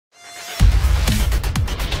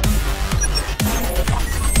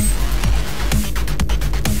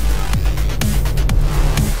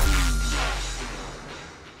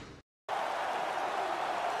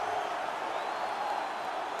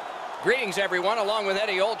Greetings, everyone. Along with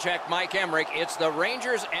Eddie Olczyk, Mike Emmerich, it's the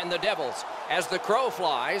Rangers and the Devils. As the crow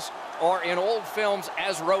flies, or in old films,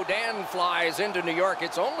 as Rodan flies into New York,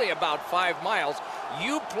 it's only about 5 miles.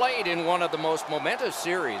 You played in one of the most momentous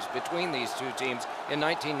series between these two teams in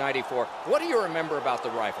 1994. What do you remember about the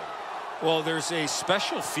rivalry? Well, there's a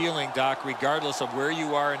special feeling, Doc, regardless of where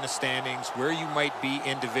you are in the standings, where you might be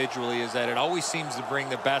individually, is that it always seems to bring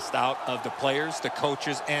the best out of the players, the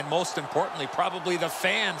coaches, and most importantly, probably the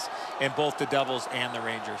fans in both the Devils and the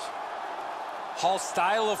Rangers. Hall's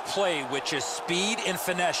style of play, which is speed and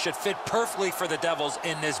finesse, should fit perfectly for the Devils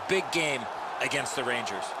in this big game against the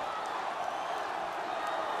Rangers.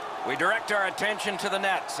 We direct our attention to the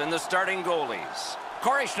nets and the starting goalies.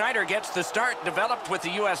 Corey Schneider gets the start, developed with the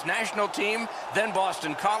U.S. national team, then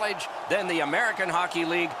Boston College, then the American Hockey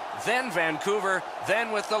League, then Vancouver,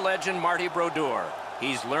 then with the legend Marty Brodeur.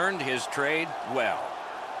 He's learned his trade well.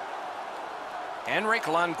 Henrik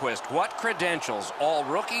Lundqvist, what credentials?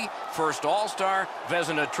 All-rookie, first All-Star,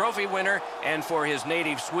 Vezina Trophy winner, and for his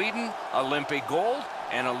native Sweden, Olympic gold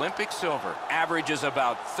and Olympic silver. Averages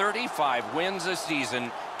about 35 wins a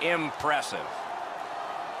season. Impressive.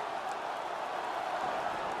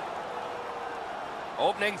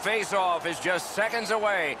 Opening face-off is just seconds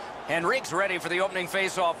away. Henrik's ready for the opening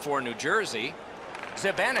face-off for New Jersey.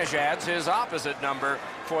 Zibanejad's his opposite number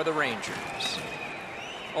for the Rangers.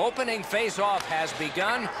 Opening face-off has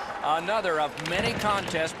begun. Another of many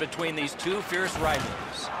contests between these two fierce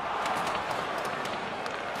rivals.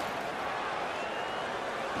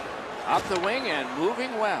 Up the wing and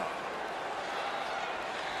moving well.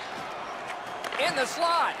 In the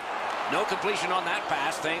slot. No completion on that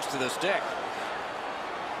pass thanks to the stick.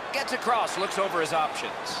 Gets across, looks over his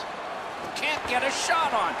options. Can't get a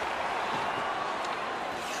shot on.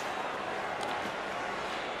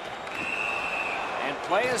 And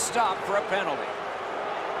play is stopped for a penalty.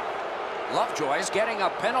 Lovejoy's getting a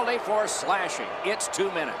penalty for slashing. It's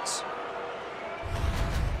 2 minutes.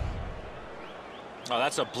 Oh,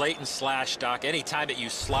 that's a blatant slash, Doc. Anytime that you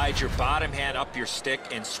slide your bottom hand up your stick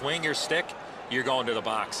and swing your stick, you're going to the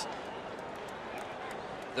box.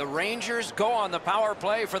 The Rangers go on the power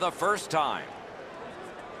play for the first time.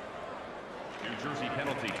 New Jersey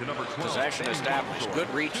penalty to number 12. Possession established. Good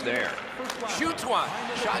reach there. Shoots one.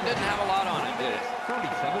 Shot didn't have a lot on it, did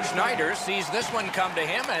it? Schneider sees this one come to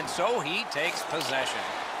him, and so he takes possession.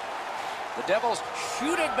 The Devils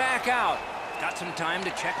shoot it back out. Got some time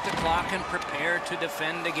to check the clock and prepare to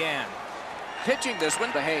defend again. Pitching this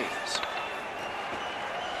one to Hayes.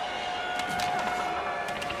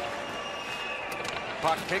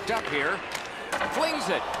 Puck picked up here. Flings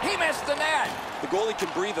it. He missed the net. The goalie can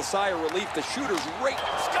breathe a sigh of relief. The shooter's right.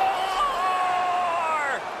 Score!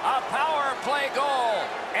 A power play goal.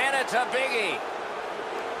 And it's a biggie.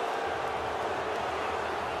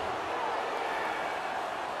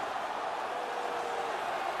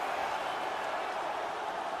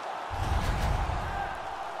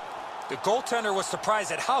 The goaltender was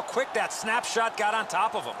surprised at how quick that snapshot got on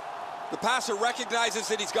top of him. The passer recognizes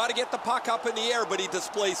that he's got to get the puck up in the air, but he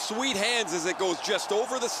displays sweet hands as it goes just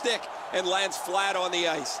over the stick and lands flat on the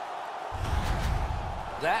ice.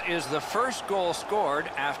 That is the first goal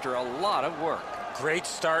scored after a lot of work. Great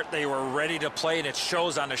start. They were ready to play, and it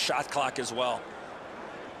shows on the shot clock as well.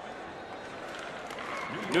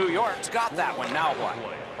 New York's got that one. Now what?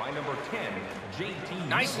 By number 10, JT.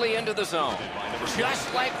 Nicely into the zone.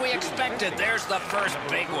 Just like we expected. There's the first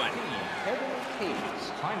big one.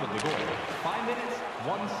 Time of the goal, 5 minutes,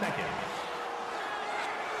 1 second.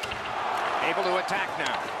 Able to attack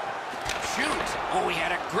now. Shoots. Oh, he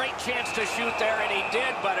had a great chance to shoot there, and he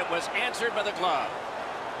did, but it was answered by the glove.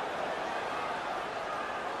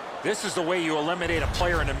 This is the way you eliminate a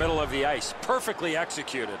player in the middle of the ice. Perfectly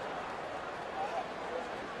executed.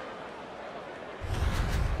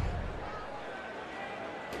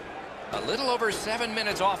 A little over 7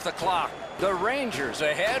 minutes off the clock. The Rangers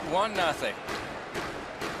ahead 1-0.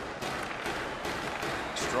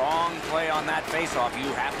 Strong play on that faceoff. You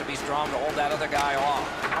have to be strong to hold that other guy off.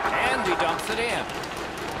 And he dumps it in.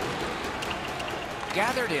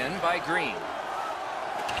 Gathered in by Green.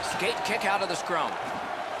 Skate kick out of the scrum.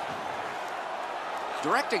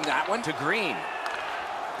 Directing that one to Green.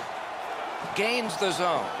 Gains the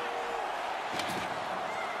zone.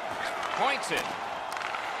 Points it.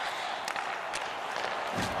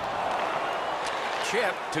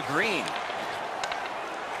 Chip to Green.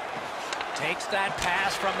 Takes that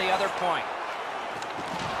pass from the other point.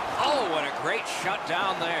 Oh, what a great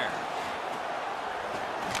shutdown there.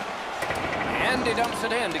 And he dumps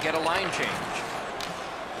it in to get a line change.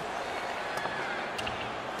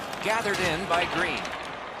 Gathered in by Green.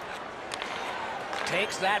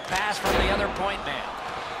 Takes that pass from the other point man.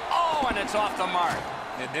 Oh, and it's off the mark.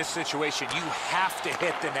 In this situation, you have to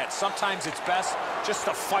hit the net. Sometimes it's best just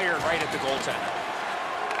to fire right at the goaltender.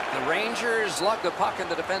 The Rangers lug the puck in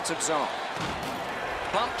the defensive zone.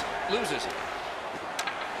 Bumped, loses it.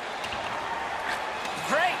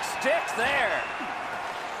 Great stick there.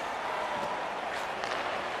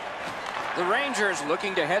 The Rangers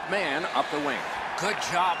looking to head man up the wing. Good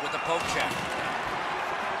job with the poke check.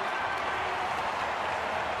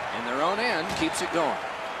 In their own end, keeps it going.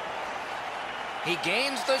 He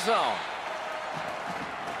gains the zone.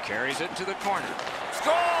 Carries it to the corner.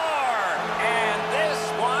 Score! And this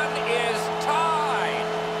one is tied.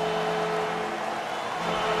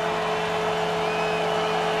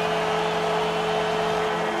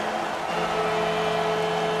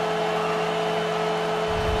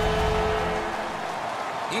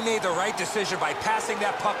 He made the right decision by passing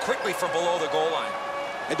that puck quickly from below the goal line.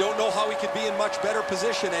 I don't know how he could be in much better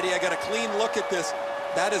position, Eddie. I got a clean look at this.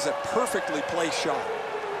 That is a perfectly placed shot.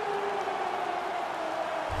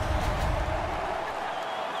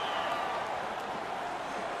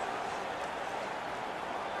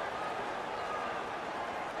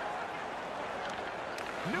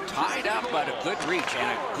 Tied up, but a good reach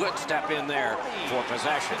and a good step in there for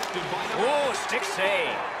possession. Oh, stick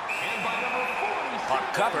save.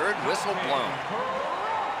 Puck covered, whistle blown.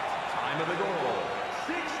 Time of the goal,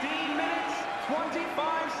 16 minutes,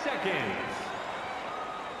 25 seconds.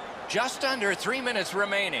 Just under 3 minutes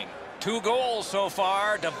remaining. 2 goals so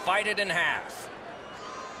far, divided in half.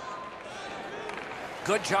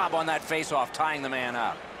 Good job on that faceoff, tying the man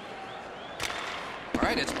up. All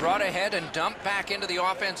right, it's brought ahead and dumped back into the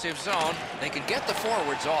offensive zone. They can get the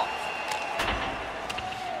forwards off.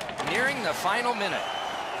 Nearing the final minute.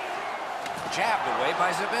 Jabbed away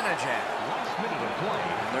by Zibanejad. Last minute of play.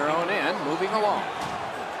 In their own end, moving along.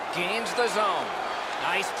 Gains the zone.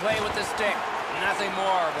 Nice play with the stick. Nothing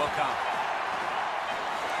more will come.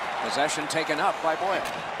 Possession taken up by Boyle.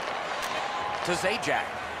 To Zajac.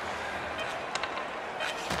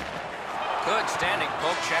 Good standing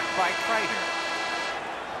poke check by Kreider.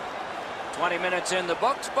 20 minutes in the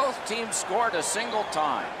books. Both teams scored a single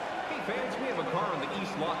time. Hey fans, we have a car in the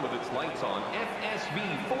east lot with its lights on.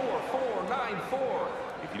 FSV 4494.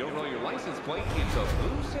 If you don't know your license plate, it's a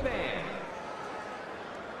blue sedan.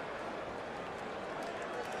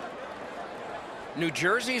 New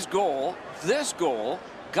Jersey's goal, this goal,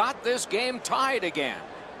 got this game tied again.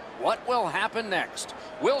 What will happen next?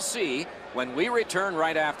 We'll see when we return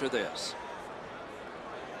right after this.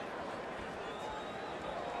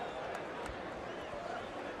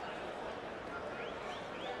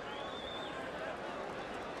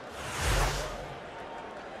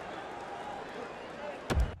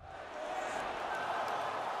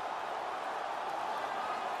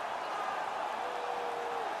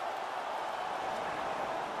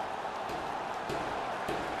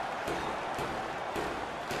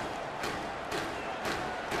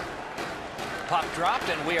 Puck dropped,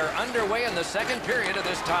 and we are underway in the second period of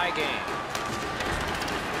this tie game.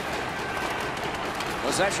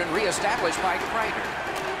 Possession reestablished by Kreider.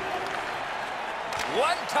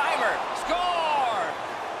 One-timer. Score!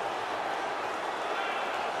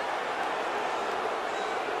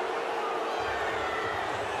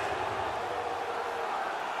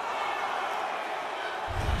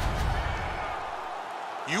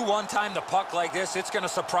 You one-time the puck like this, it's going to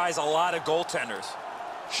surprise a lot of goaltenders.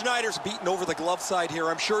 Schneider's beaten over the glove side here.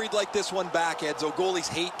 I'm sure he'd like this one back, Edzo. Goalies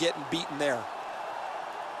hate getting beaten there.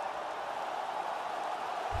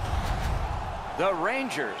 The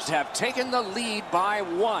Rangers have taken the lead by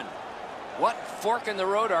 1. What fork in the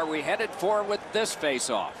road are we headed for with this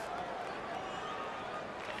face-off?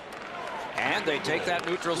 And they take that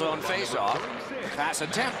neutral zone face-off. Pass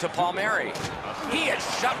attempt to Palmieri. He is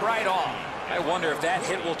shut right off. I wonder if that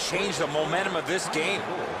hit will change the momentum of this game.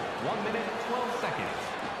 1 minute, 12 seconds.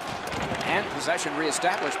 And possession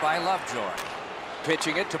reestablished by Lovejoy.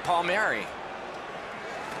 Pitching it to Palmieri.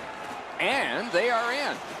 And they are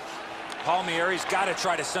in. Palmieri's got to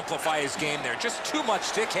try to simplify his game there. Just too much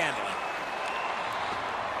stick handling.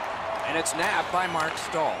 And it's nabbed by Mark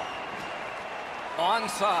Stahl.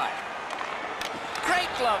 Onside. Great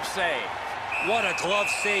glove save. What a glove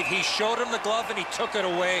save. He showed him the glove and he took it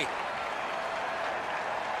away.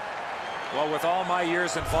 Well, with all my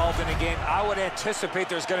years involved in a game, I would anticipate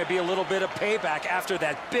there's going to be a little bit of payback after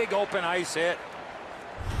that big open ice hit.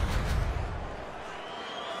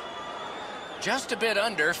 Just a bit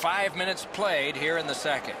under 5 minutes played here in the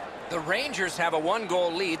second. The Rangers have a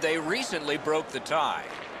 1-goal lead. They recently broke the tie.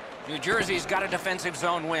 New Jersey's got a defensive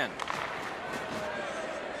zone win.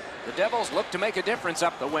 The Devils look to make a difference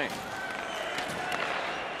up the wing.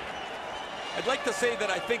 I'd like to say that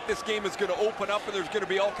I think this game is going to open up and there's going to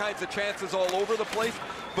be all kinds of chances all over the place,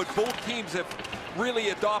 but both teams have really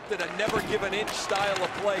adopted a never-give-an-inch style of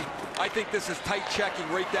play. I think this is tight checking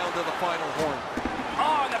right down to the final horn.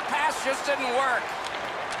 Oh, the pass just didn't work.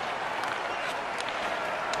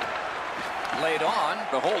 Laid on,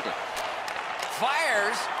 Beholden.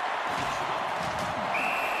 Fires.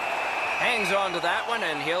 Hangs on to that one,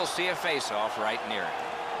 and he'll see a face-off right near it.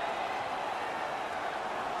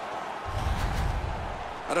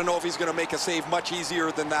 I don't know if he's going to make a save much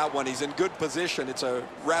easier than that one. He's in good position. It's a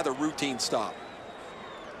rather routine stop.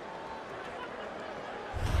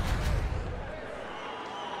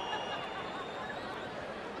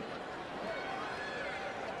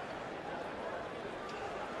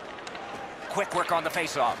 Quick work on the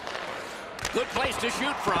face-off. Good place to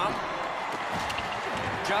shoot from.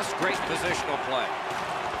 Just great positional play.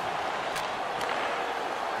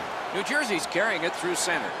 New Jersey's carrying it through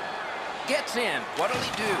center. Gets in. What'll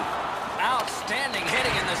he do? Outstanding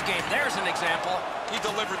hitting in this game. There's an example. He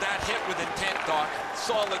delivered that hit with intent, Doc.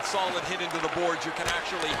 Solid, solid hit into the boards. You can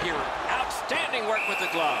actually hear it. Outstanding work with the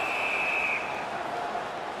glove.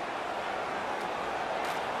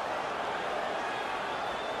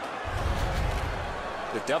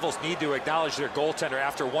 The Devils need to acknowledge their goaltender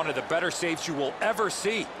after one of the better saves you will ever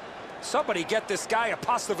see. Somebody get this guy a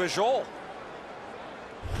pass de visual.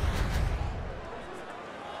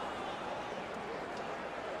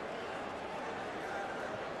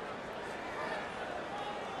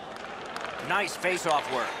 Nice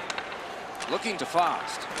face-off work. Looking to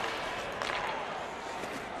Fost.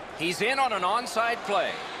 He's in on an onside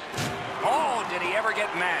play. Oh, did he ever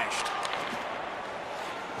get mashed?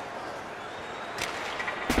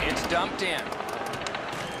 It's dumped in.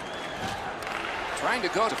 Trying to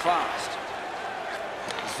go to Fost.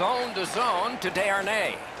 Zone to zone to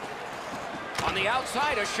Desharnais. On the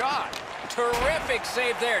outside, a shot. Terrific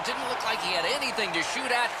save there. Didn't look like he had anything to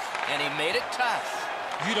shoot at, and he made it tough.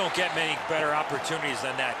 You don't get many better opportunities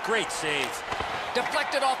than that. Great save.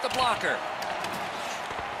 Deflected off the blocker.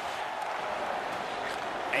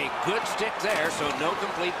 A good stick there, so no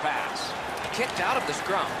complete pass. Kicked out of the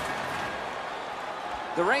scrum.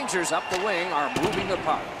 The Rangers up the wing are moving the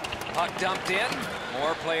puck. Puck dumped in.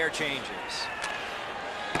 More player changes.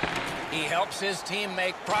 He helps his team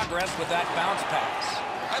make progress with that bounce pass.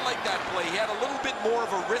 I like that play. He had a little bit more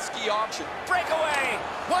of a risky option. Breakaway!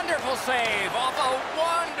 Wonderful save off a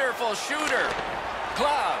wonderful shooter.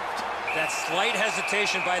 Gloved. That slight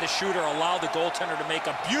hesitation by the shooter allowed the goaltender to make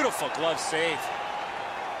a beautiful glove save.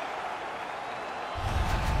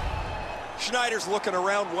 Schneider's looking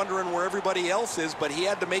around wondering where everybody else is, but he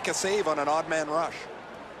had to make a save on an odd man rush.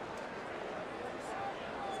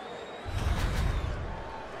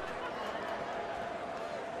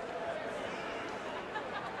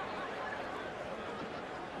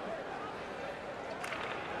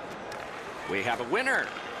 We have a winner.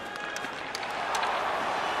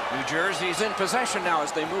 New Jersey's in possession now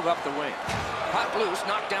as they move up the wing. Puck loose,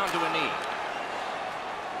 knocked down to a knee.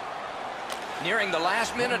 Nearing the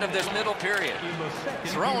last minute of this middle period.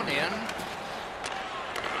 Thrown in.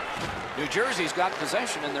 New Jersey's got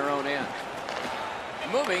possession in their own end.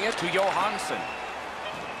 Moving it to Johansson.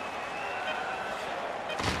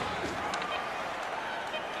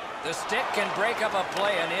 The stick can break up a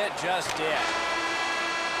play, and it just did.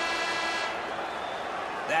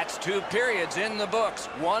 That's 2 periods in the books.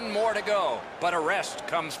 1 more to go, but a rest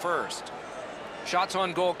comes first. Shots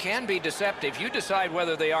on goal can be deceptive. You decide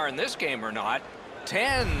whether they are in this game or not.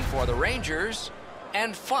 10 for the Rangers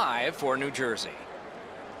and 5 for New Jersey.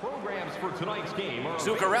 Programs for tonight's game are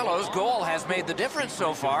Zuccarello's goal has made the difference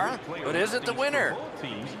so far, but is it the winner?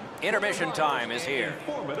 Intermission time is here.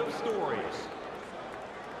 Informative stories.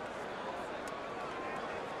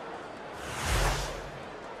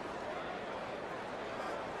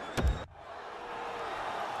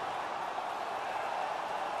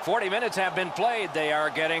 .40 minutes have been played. They are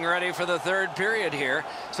getting ready for the 3rd period here.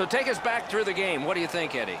 So take us back through the game. What do you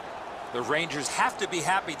think, Eddie? The Rangers have to be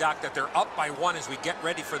happy, Doc, that they're up by 1 as we get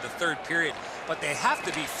ready for the 3rd period. But they have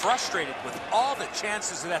to be frustrated with all the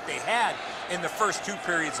chances that they had in the first 2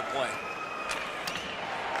 periods of play.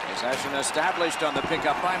 Possession established on the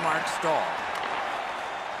pickup by Mark Stahl.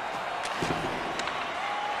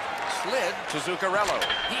 Slid to Zuccarello.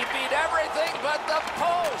 He beat everything but the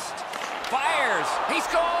post. Fires. He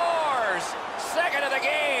scores. 2nd of the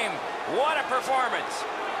game. What a performance.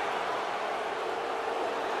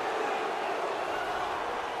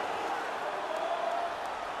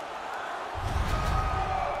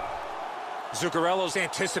 Zuccarello's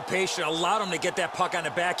anticipation allowed him to get that puck on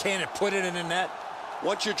the backhand and put it in the net.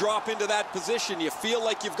 Once you drop into that position, you feel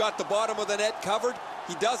like you've got the bottom of the net covered.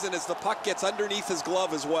 He doesn't as the puck gets underneath his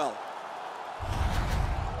glove as well.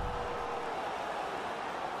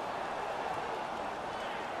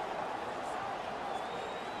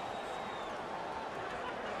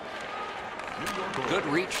 Good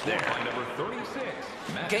reach there.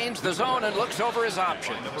 Gains the zone and looks over his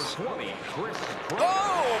options.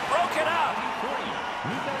 Oh, broke it up.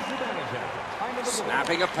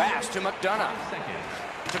 Snapping a pass to McDonough.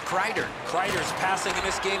 To Kreider. Kreider's passing in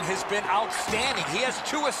this game has been outstanding. He has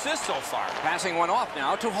 2 assists so far. Passing one off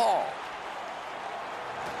now to Hall.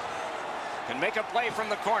 Can make a play from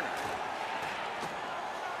the corner.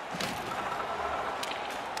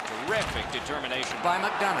 Terrific determination by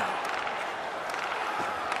McDonough.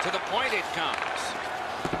 To the point it comes.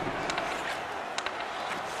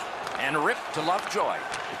 And ripped to Lovejoy.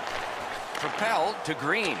 Propelled to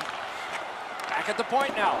Green. Back at the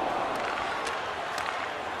point now.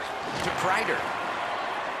 To Kreider.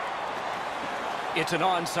 It's an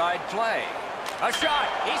onside play. A shot.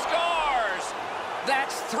 He scores!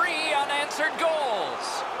 That's 3 unanswered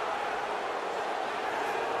goals.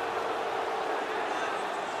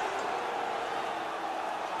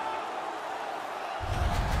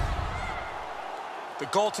 The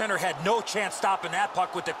goaltender had no chance stopping that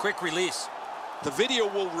puck with the quick release. The video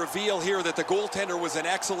will reveal here that the goaltender was in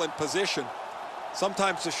excellent position.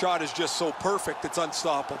 Sometimes the shot is just so perfect, it's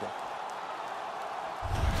unstoppable.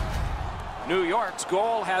 New York's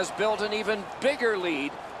goal has built an even bigger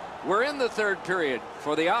lead. We're in the third period.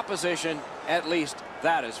 For the opposition, at least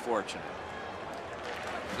that is fortunate.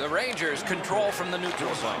 The Rangers control from the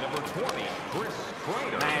neutral zone. Number 20, Chris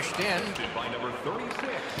Kreider. Mashed in. By number 36,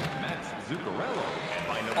 Matt Zuccarello. And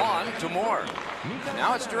by number On to Moore.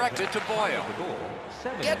 Now it's directed to Boyle.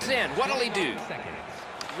 Gets in. What'll he do?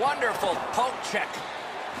 Wonderful poke check.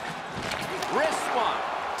 Wrist one.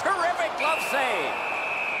 Terrific glove save.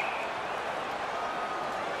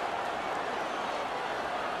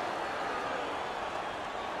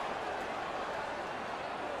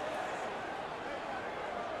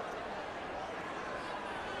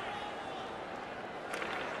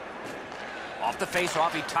 Off the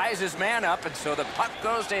face-off, he ties his man up, and so the puck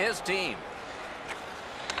goes to his team.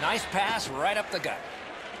 Nice pass right up the gut.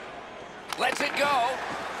 Lets it go.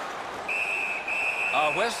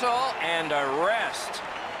 A whistle and a rest.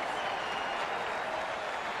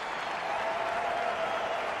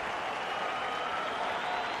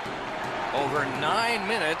 Over 9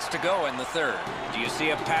 minutes to go in the third. Do you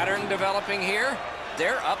see a pattern developing here?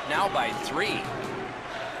 They're up now by 3.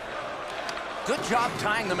 Good job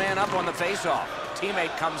tying the man up on the faceoff.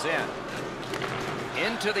 Teammate comes in.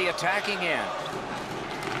 Into the attacking end.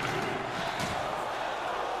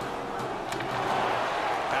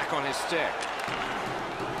 Back on his stick.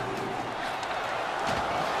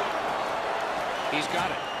 He's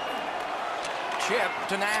got it. Chip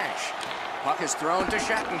to Nash. Puck is thrown to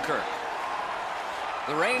Shattenkirk.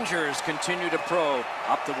 The Rangers continue to probe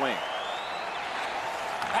up the wing.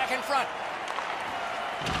 Back in front.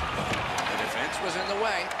 Was in the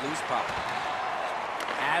way. Loose puck.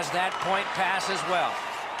 As that point pass as well.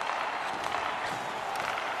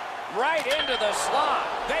 Right into the slot.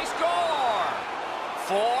 They score!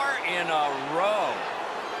 4 in a row.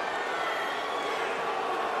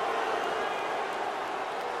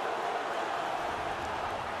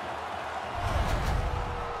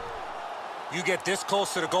 You get this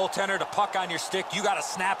close to the goaltender, the puck on your stick, you got to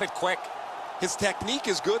snap it quick. His technique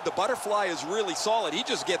is good. The butterfly is really solid. He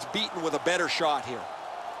just gets beaten with a better shot here.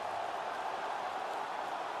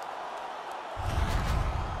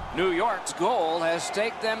 New York's goal has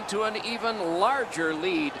staked them to an even larger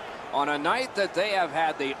lead on a night that they have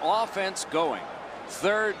had the offense going.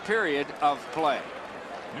 Third period of play.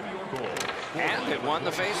 New York goal. And it won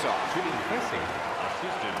the faceoff.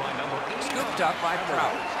 Scooped up by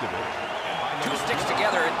Prout. 2 sticks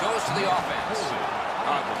together, it goes to the offense. A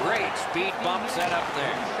great speed bump set up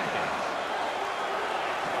there.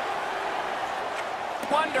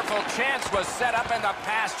 Wonderful chance was set up and the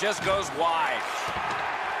pass just goes wide.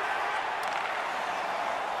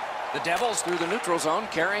 The Devils through the neutral zone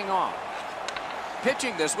carrying on.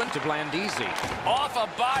 Pitching this one to Blandisi. Off a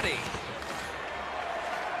body.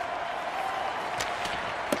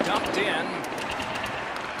 Dumped in.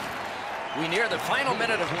 We near the final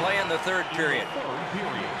minute of play in the third period.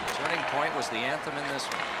 Turning point was the anthem in this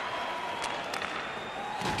one.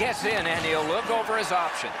 Gets in and he'll look over his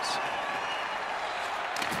options.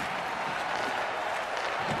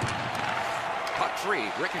 Puck free,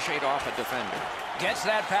 ricocheted off a defender. Gets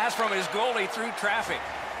that pass from his goalie through traffic.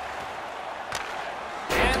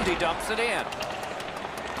 And he dumps it in.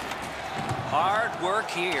 Hard work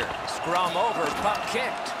here. Scrum over, puck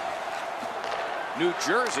kicked. New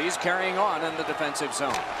Jersey's carrying on in the defensive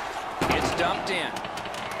zone. It's dumped in.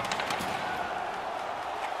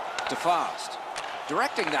 DeFost.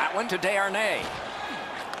 Directing that one to Desharnais.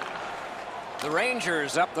 The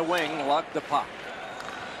Rangers up the wing lug the puck.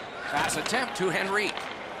 Pass attempt to Henrique.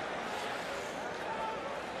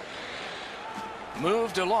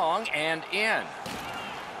 Moved along and in.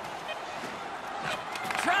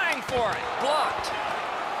 Trying for it. Blocked.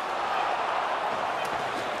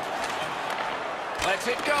 Lets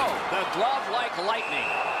it go. The glove like lightning.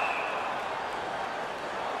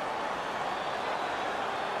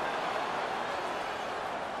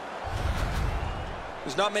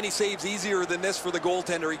 There's not many saves easier than this for the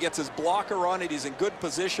goaltender. He gets his blocker on it. He's in good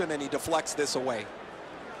position, and he deflects this away.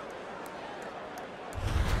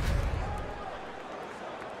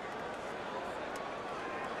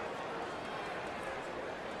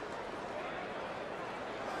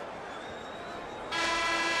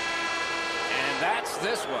 That's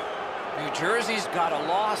this one. New Jersey's got a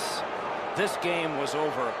loss. This game was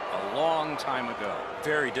over a long time ago.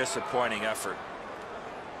 Very disappointing effort.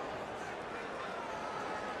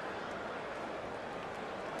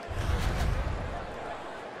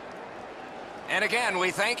 And again, we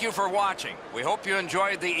thank you for watching. We hope you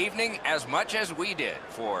enjoyed the evening as much as we did.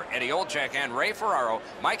 For Eddie Olczyk and Ray Ferraro,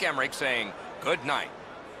 Mike Emmerich saying good night.